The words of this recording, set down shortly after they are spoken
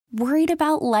Worried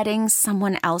about letting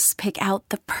someone else pick out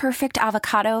the perfect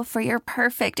avocado for your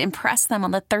perfect impress them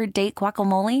on the third date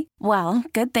guacamole? Well,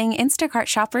 good thing Instacart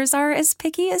shoppers are as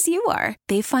picky as you are.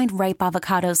 They find ripe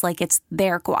avocados like it's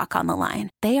their guac on the line.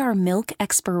 They are milk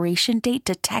expiration date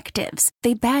detectives.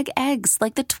 They bag eggs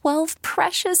like the 12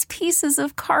 precious pieces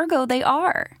of cargo they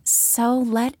are. So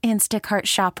let Instacart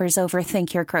shoppers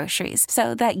overthink your groceries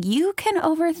so that you can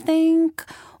overthink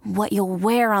what you'll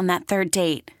wear on that third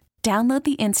date. Download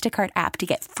the Instacart app to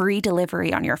get free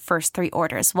delivery on your first 3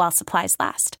 orders while supplies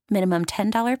last. Minimum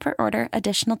 $10 per order.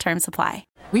 Additional terms apply.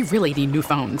 We really need new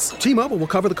phones. T-Mobile will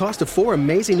cover the cost of 4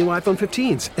 amazing new iPhone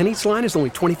 15s, and each line is only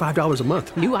 $25 a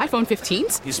month. New iPhone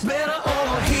 15s? It's better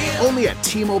over here. Only at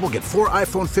T-Mobile, get 4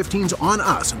 iPhone 15s on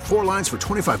us and 4 lines for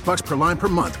 $25 per line per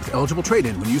month with eligible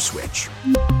trade-in when you switch.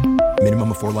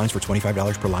 Minimum of 4 lines for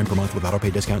 $25 per line per month with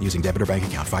autopay discount using debit or bank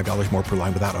account. $5 more per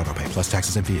line without autopay, plus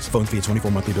taxes and fees. Phone fee at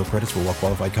 24 monthly bill credits for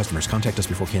well-qualified customers. Contact us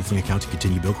before canceling account to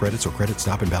continue bill credits or credit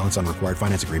stop and balance on required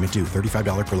finance agreement due.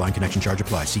 $35 per line connection charge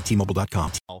applies. See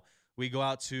T-Mobile.com. We go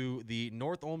out to the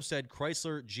North Olmsted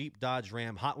Chrysler Jeep Dodge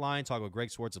Ram hotline, talk with Greg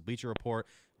Swartz of Bleacher Report.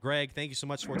 Greg, thank you so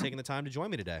much for taking the time to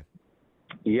join me today.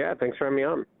 Yeah, thanks for having me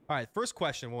on. All right, first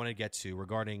question we want to get to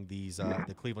regarding these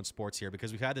the Cleveland sports here,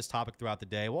 because we've had this topic throughout the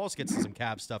day. We'll also get to some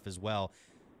Cavs stuff as well.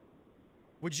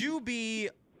 Would you be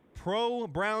pro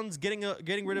Browns getting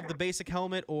rid of the basic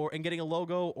helmet and getting a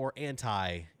logo, or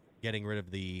anti getting rid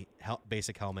of the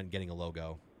basic helmet and getting a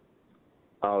logo?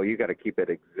 Oh, you got to keep it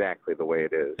exactly the way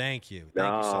it is. Thank you.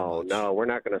 Thank you so much. No, we're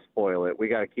not going to spoil it. We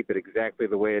got to keep it exactly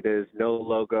the way it is. No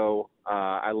logo.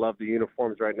 I love the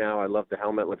uniforms right now. I love the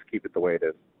helmet. Let's keep it the way it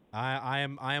is. I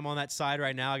am on that side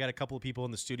right now. I got a couple of people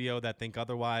in the studio that think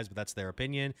otherwise, but that's their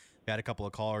opinion. We had a couple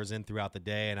of callers in throughout the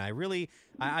day, and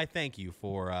I thank you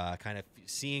for kind of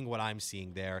seeing what I'm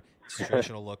seeing there. It's a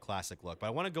traditional look, classic look. But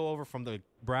I want to go over from the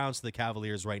Browns to the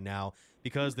Cavaliers right now,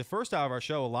 because the first hour of our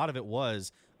show, a lot of it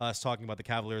was us talking about the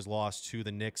Cavaliers' loss to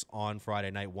the Knicks on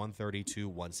Friday night,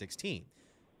 130-116.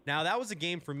 Now, that was a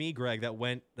game for me, Greg,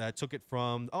 that took it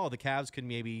from, the Cavs could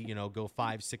maybe, go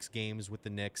 5-6 games with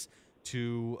the Knicks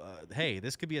to, hey,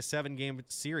 this could be a 7-game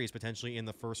series potentially in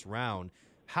the first round.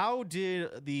 How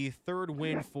did the third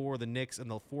win for the Knicks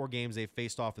and the 4 games they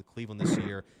faced off with Cleveland this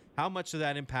year, how much did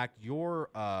that impact your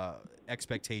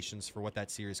expectations for what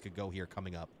that series could go here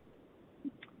coming up?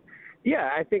 Yeah,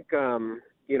 I think,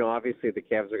 obviously the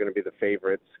Cavs are going to be the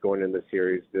favorites going in the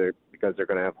series because they're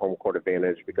going to have home court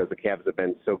advantage, because the Cavs have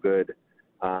been so good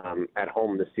at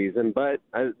home this season. But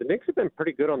the Knicks have been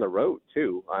pretty good on the road,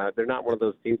 too. They're not one of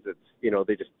those teams that's,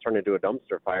 they just turn into a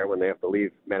dumpster fire when they have to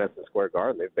leave Madison Square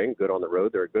Garden. They've been good on the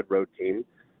road. They're a good road team.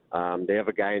 They have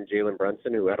a guy in Jalen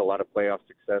Brunson who had a lot of playoff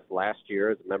success last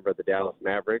year as a member of the Dallas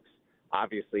Mavericks.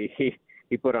 Obviously,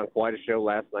 he put on quite a show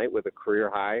last night with a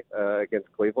career high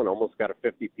against Cleveland, almost got a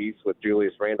 50-piece with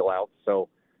Julius Randle out. So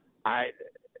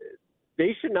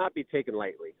they should not be taken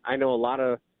lightly. I know a lot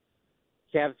of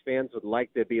Cavs fans would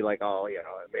like to be like,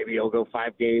 maybe he'll go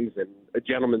 5 games and a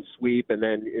gentleman's sweep, and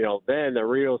then, then the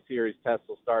real series test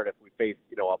will start if we face,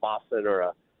 a Boston or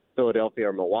a Philadelphia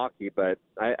or Milwaukee. But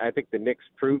I think the Knicks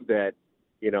proved that,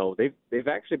 they've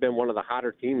actually been one of the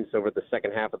hotter teams over the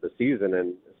second half of the season,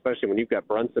 and especially when you've got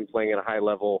Brunson playing at a high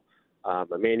level.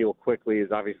 Emmanuel Quickly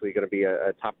is obviously going to be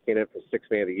a top candidate for Sixth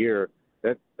Man of the Year.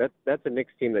 That's a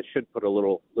Knicks team that should put a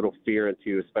little fear into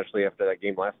you, especially after that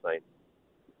game last night.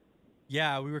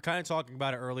 Yeah, we were kind of talking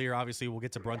about it earlier. Obviously, we'll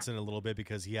get to Brunson in a little bit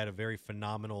because he had a very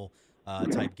phenomenal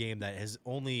type game that has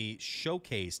only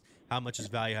showcased how much his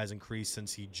value has increased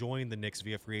since he joined the Knicks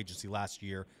via free agency last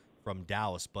year from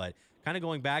Dallas. But kind of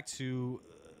going back to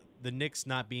the Knicks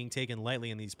not being taken lightly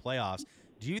in these playoffs,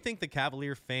 do you think the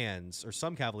Cavalier fans, or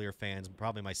some Cavalier fans,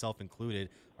 probably myself included,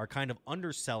 are kind of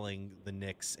underselling the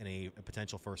Knicks in a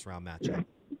potential first-round matchup?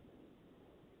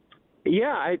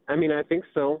 Yeah, I think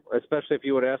so, especially if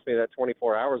you would have asked me that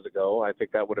 24 hours ago. I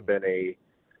think that would have been a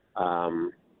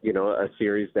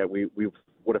series that we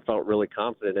would have felt really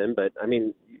confident in. But,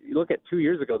 you look at 2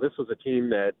 years ago, this was a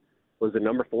team that was the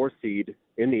number 4 seed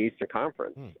in the Eastern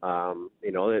Conference.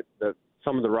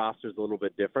 Some of the roster's a little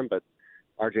bit different, but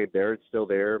R.J. Barrett's still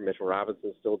there, Mitchell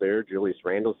Robinson's still there, Julius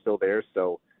Randle's still there.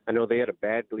 So I know they had a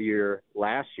bad year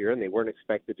last year, and they weren't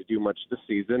expected to do much this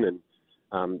season,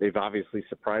 and they've obviously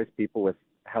surprised people with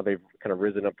how they've kind of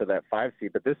risen up to that 5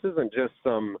 seed. But this isn't just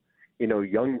some,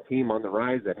 young team on the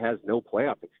rise that has no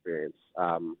playoff experience.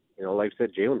 Like I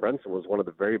said, Jalen Brunson was one of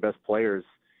the very best players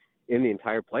in the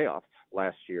entire playoffs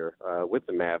last year with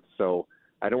the Mavs. So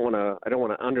I don't want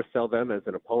to undersell them as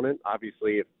an opponent.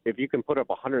 Obviously, if you can put up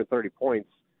 130 points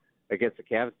against a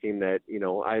Cavs team that,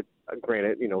 I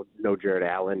granted, no Jared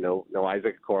Allen, no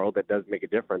Isaac Okoro, that does make a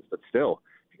difference, but still,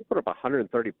 if you can put up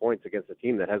 130 points against a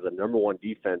team that has the number one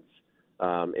defense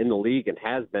in the league and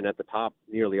has been at the top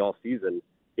nearly all season,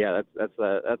 yeah, that's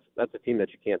a team that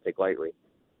you can't take lightly.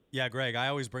 Yeah, Greg, I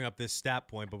always bring up this stat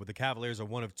point, but with the Cavaliers are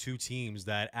one of two teams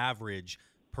that average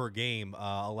per game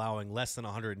allowing less than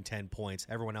 110 points.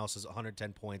 Everyone else is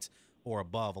 110 points or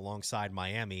above alongside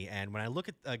Miami. And when I look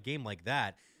at a game like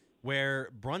that, where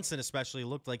Brunson especially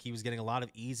looked like he was getting a lot of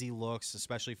easy looks,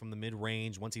 especially from the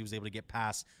mid-range. Once he was able to get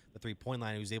past the three-point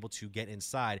line, he was able to get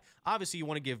inside. Obviously, you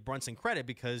want to give Brunson credit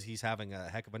because he's having a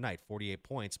heck of a night, 48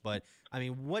 points. But, I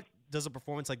mean, what does a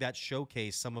performance like that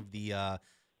showcase some of the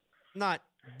not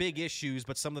big issues,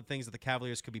 but some of the things that the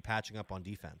Cavaliers could be patching up on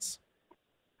defense?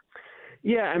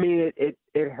 Yeah, I mean,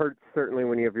 it hurts certainly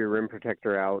when you have your rim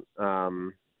protector out.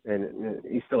 And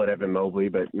you still had Evan Mobley,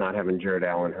 but not having Jared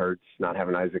Allen hurts, not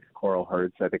having Isaac Okoro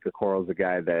hurts. I think Okoro's a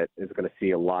guy that is going to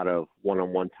see a lot of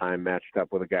one-on-one time matched up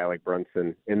with a guy like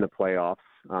Brunson in the playoffs.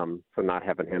 So not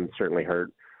having him certainly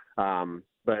hurt.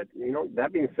 But, that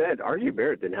being said, RJ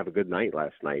Barrett didn't have a good night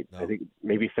last night. No. I think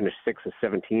maybe finished 6 of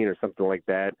 17 or something like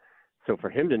that. So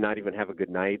for him to not even have a good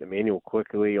night, Emmanuel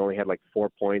quickly only had like 4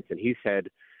 points, and he's had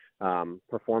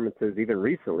performances even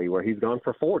recently where he's gone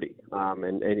for 40.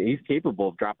 And he's capable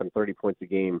of dropping 30 points a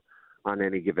game on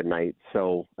any given night.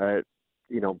 So,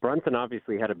 Brunson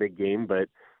obviously had a big game, but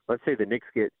let's say the Knicks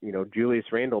get, Julius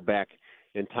Randle back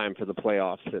in time for the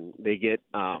playoffs and they get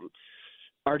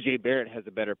RJ Barrett has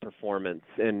a better performance.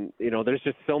 And, there's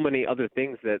just so many other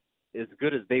things that as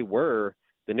good as they were,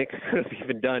 the Knicks could have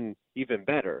even done even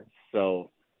better.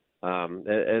 So,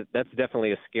 that's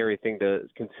definitely a scary thing to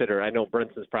consider. I know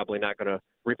Brunson's probably not going to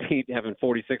repeat having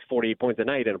 46, 48 points a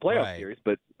night in a playoff series,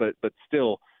 but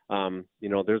still,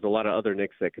 there's a lot of other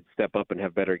Knicks that could step up and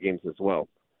have better games as well.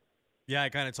 Yeah, I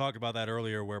kind of talked about that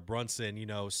earlier where Brunson,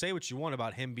 say what you want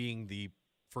about him being the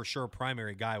for sure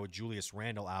primary guy with Julius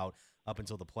Randle out up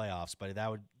until the playoffs, but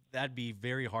that'd be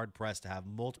very hard pressed to have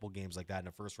multiple games like that in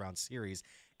a first round series.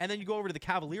 And then you go over to the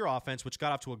Cavalier offense, which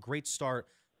got off to a great start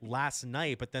last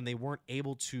night, but then they weren't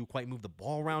able to quite move the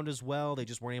ball around as well. They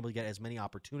just weren't able to get as many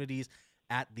opportunities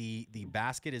at the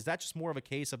basket. Is that just more of a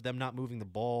case of them not moving the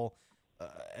ball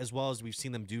as well as we've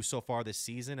seen them do so far this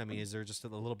season? I mean, is there just a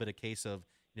little bit of case of,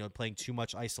 playing too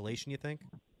much isolation, you think?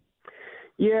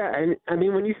 Yeah, and I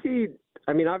mean, when you see,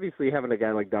 obviously having a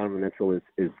guy like Donovan Mitchell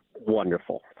is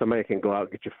wonderful. Somebody can go out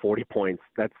and get you 40 points.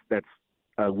 That's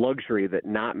a luxury that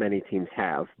not many teams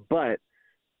have. But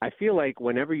I feel like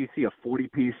whenever you see a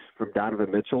 40-piece from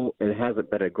Donovan Mitchell, it hasn't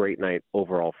been a great night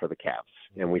overall for the Cavs.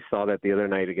 And we saw that the other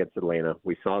night against Atlanta.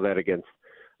 We saw that against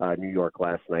New York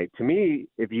last night. To me,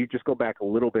 if you just go back a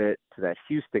little bit to that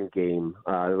Houston game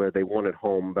where they won at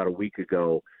home about a week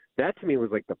ago, that to me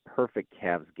was like the perfect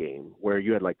Cavs game where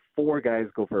you had like 4 guys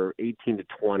go for 18 to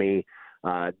 20.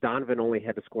 Donovan only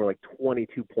had to score like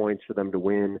 22 points for them to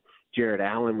win. Jared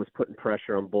Allen was putting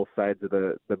pressure on both sides of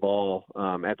the ball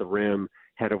at the rim,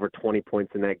 had over 20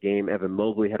 points in that game. Evan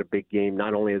Mobley had a big game,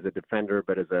 not only as a defender,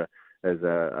 but as a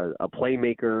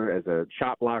playmaker, as a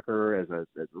shot blocker, as a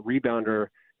rebounder.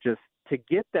 Just to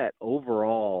get that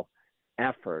overall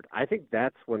effort, I think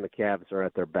that's when the Cavs are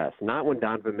at their best. Not when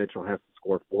Donovan Mitchell has to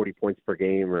score 40 points per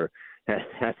game or has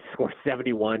to score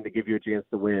 71 to give you a chance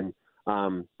to win.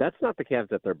 That's not the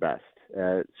Cavs at their best.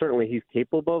 Certainly he's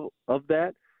capable of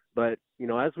that. But,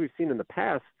 as we've seen in the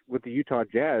past with the Utah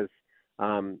Jazz,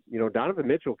 Donovan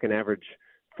Mitchell can average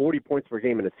 40 points per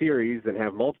game in a series and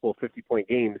have multiple 50-point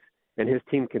games, and his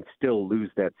team can still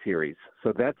lose that series.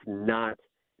 So that's not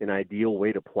an ideal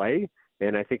way to play.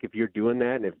 And I think if you're doing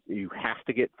that and if you have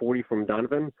to get 40 from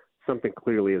Donovan, something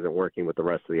clearly isn't working with the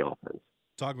rest of the offense.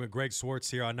 Talking with Greg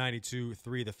Swartz here on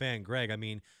 92.3 The Fan. Greg,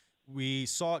 we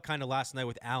saw it kind of last night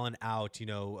with Allen out.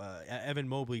 Evan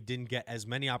Mobley didn't get as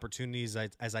many opportunities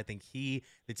as I think the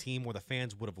team, or the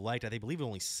fans would have liked. I believe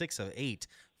only 6 of 8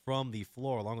 from the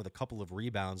floor, along with a couple of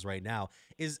rebounds right now.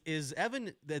 Is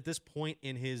Evan, at this point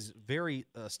in his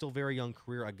still very young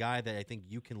career, a guy that I think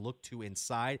you can look to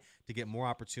inside to get more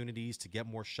opportunities, to get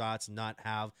more shots, not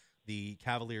have the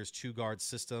Cavaliers 2-guard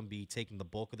system be taking the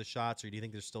bulk of the shots, or do you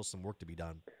think there's still some work to be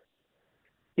done?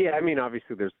 Yeah,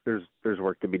 obviously there's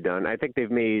work to be done. I think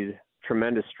they've made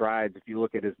tremendous strides. If you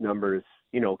look at his numbers,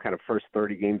 kind of first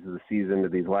 30 games of the season to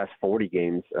these last 40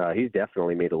 games, he's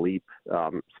definitely made a leap,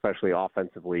 especially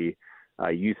offensively,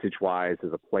 usage-wise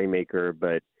as a playmaker.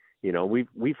 But,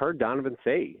 we've heard Donovan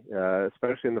say,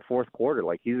 especially in the fourth quarter,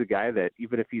 like he's a guy that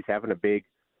even if he's having a big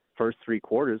first 3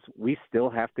 quarters, we still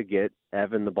have to get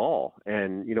Evan the ball.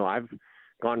 And, I've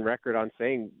gone record on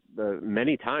saying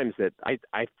many times that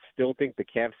I still think the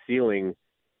Cavs ceiling,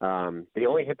 they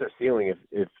only hit their ceiling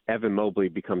if Evan Mobley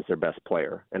becomes their best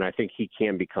player. And I think he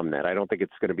can become that. I don't think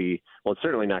it's going to be, well, it's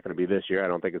certainly not going to be this year. I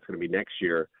don't think it's going to be next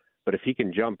year. But if he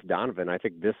can jump Donovan, I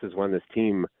think this is when this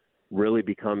team really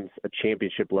becomes a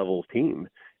championship level team.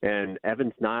 And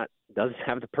Evans doesn't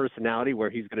have the personality where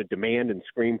he's going to demand and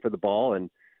scream for the ball. And,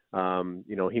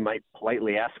 he might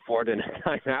politely ask for it in a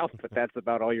timeout, but that's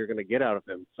about all you're going to get out of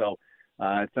him. So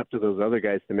it's up to those other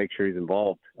guys to make sure he's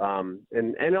involved.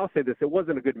 And I'll say this, it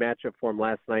wasn't a good matchup for him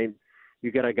last night.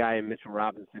 You got a guy in Mitchell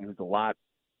Robinson who's a lot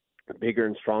bigger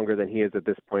and stronger than he is at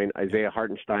this point. Isaiah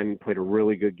Hartenstein played a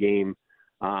really good game.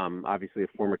 Obviously a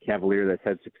former Cavalier that's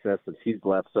had success since he's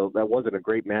left. So that wasn't a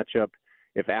great matchup.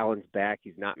 If Allen's back,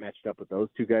 he's not matched up with those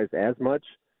two guys as much.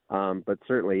 But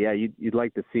certainly, yeah, you'd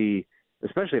like to see,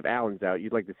 especially if Allen's out,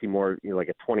 you'd like to see more, like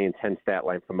a 20 and 10 stat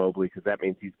line from Mobley, because that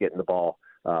means he's getting the ball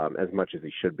as much as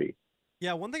he should be.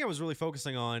 Yeah, one thing I was really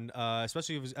focusing on,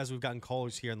 especially as we've gotten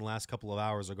callers here in the last couple of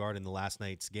hours regarding the last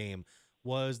night's game,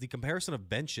 was the comparison of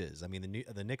benches. I mean,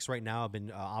 the Knicks right now have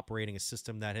been operating a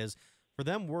system that has, for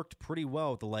them, worked pretty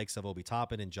well with the likes of Obi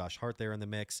Toppin and Josh Hart there in the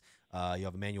mix. You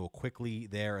have Emmanuel Quickley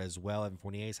there as well. Evan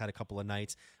Fournier's had a couple of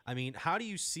nights. I mean, how do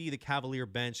you see the Cavalier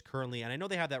bench currently? And I know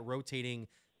they have that rotating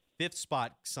fifth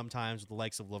spot sometimes with the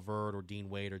likes of LeVert or Dean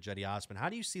Wade or Jetty Osman. How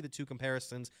do you see the two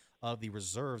comparisons of the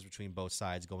reserves between both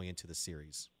sides going into the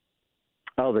series?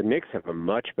 Oh, the Knicks have a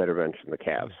much better bench than the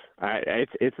Cavs.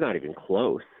 It's not even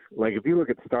close. Like, if you look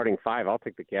at starting five, I'll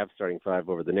take the Cavs starting five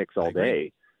over the Knicks all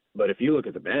day. But if you look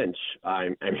at the bench, I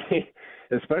mean,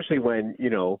 especially when,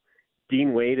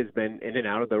 Dean Wade has been in and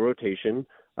out of the rotation.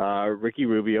 Ricky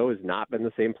Rubio has not been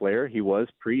the same player he was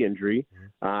pre-injury.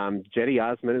 Jetty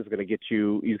Osman is going to get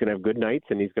you – he's going to have good nights,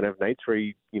 and he's going to have nights where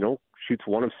he, shoots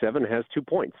 1 of 7, has 2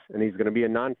 points, and he's going to be a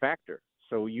non-factor.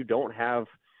 So you don't have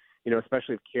 –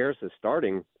 especially if Karras is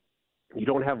starting, you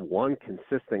don't have one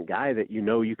consistent guy that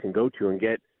you can go to and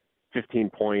get 15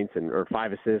 points or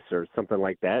 5 assists or something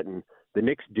like that. And the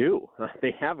Knicks do.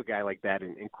 They have a guy like that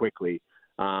in Quickley.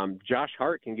 Josh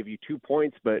Hart can give you 2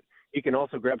 points, but he can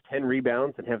also grab 10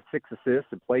 rebounds and have 6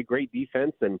 assists and play great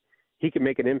defense, and he can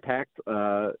make an impact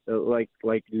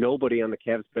like nobody on the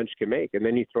Cavs bench can make. And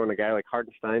then you throw in a guy like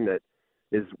Hartenstein that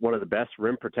is one of the best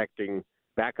rim-protecting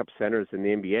backup centers in the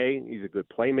NBA. He's a good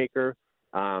playmaker.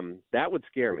 That would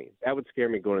scare me. That would scare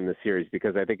me going in the series,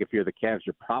 because I think if you're the Cavs,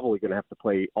 you're probably going to have to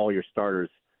play all your starters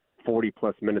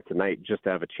 40-plus minutes a night just to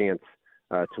have a chance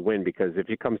to win, because if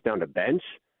it comes down to bench,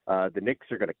 the Knicks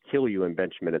are going to kill you in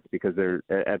bench minutes, because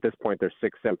at this point, their 6th,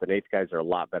 7th, and 8th guys are a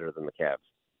lot better than the Cavs.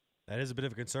 That is a bit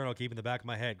of a concern I'll keep in the back of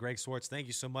my head. Greg Swartz, thank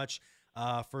you so much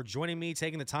for joining me,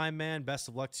 taking the time, man. Best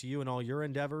of luck to you in all your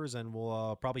endeavors, and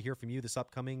we'll probably hear from you this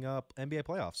upcoming NBA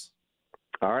playoffs.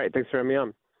 All right. Thanks for having me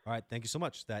on. All right. Thank you so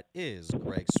much. That is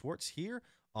Greg Swartz here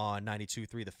on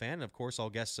 92.3 The Fan. And, of course, all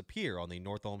guests appear on the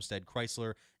North Olmsted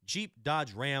Chrysler Jeep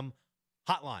Dodge Ram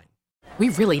hotline. We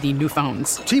really need new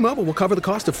phones. T-Mobile will cover the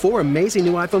cost of 4 amazing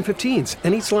new iPhone 15s,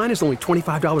 and each line is only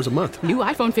 $25 a month. New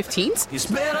iPhone 15s? It's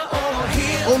better over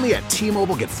here. Only at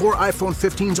T-Mobile, get 4 iPhone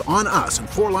 15s on us and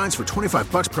 4 lines for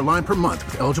 $25 per line per month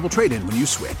with eligible trade-in when you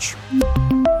switch.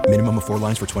 Minimum of 4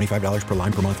 lines for $25 per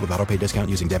line per month with autopay discount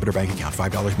using debit or bank account.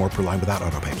 $5 more per line without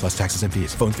autopay, plus taxes and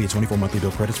fees. Phone fee at 24 monthly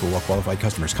bill credits for well-qualified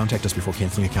customers. Contact us before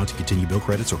canceling account to continue bill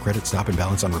credits or credit stop and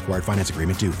balance on required finance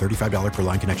agreement due. $35 per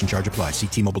line connection charge applies. See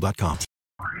T-Mobile.com.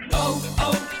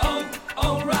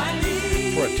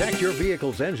 O'Reilly. Protect your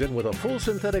vehicle's engine with a full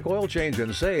synthetic oil change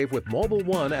and save with Mobile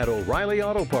One at O'Reilly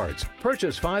Auto Parts.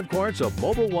 Purchase 5 quarts of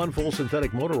Mobile One full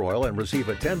synthetic motor oil and receive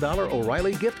a $10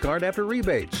 O'Reilly gift card after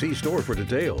rebate. See store for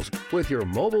details. With your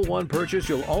Mobile One purchase,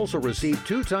 you'll also receive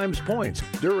 2 times points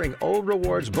during O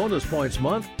Rewards Bonus Points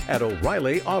Month at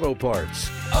O'Reilly Auto Parts.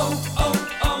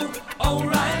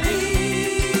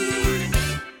 O'Reilly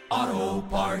Auto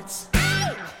Parts.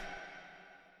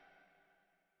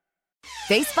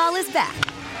 Baseball is back,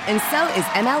 and so is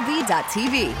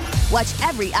MLB.tv. Watch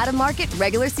every out-of-market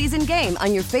regular season game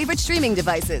on your favorite streaming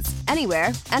devices,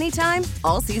 anywhere, anytime,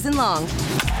 all season long.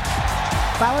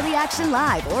 Follow the action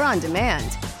live or on demand.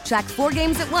 Track 4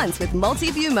 games at once with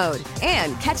multi-view mode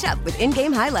and catch up with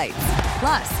in-game highlights.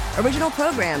 Plus, original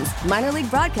programs, minor league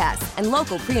broadcasts, and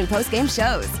local pre- and post-game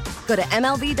shows. Go to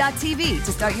MLB.tv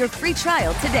to start your free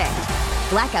trial today.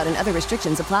 Blackout and other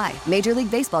restrictions apply. Major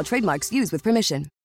League Baseball trademarks used with permission.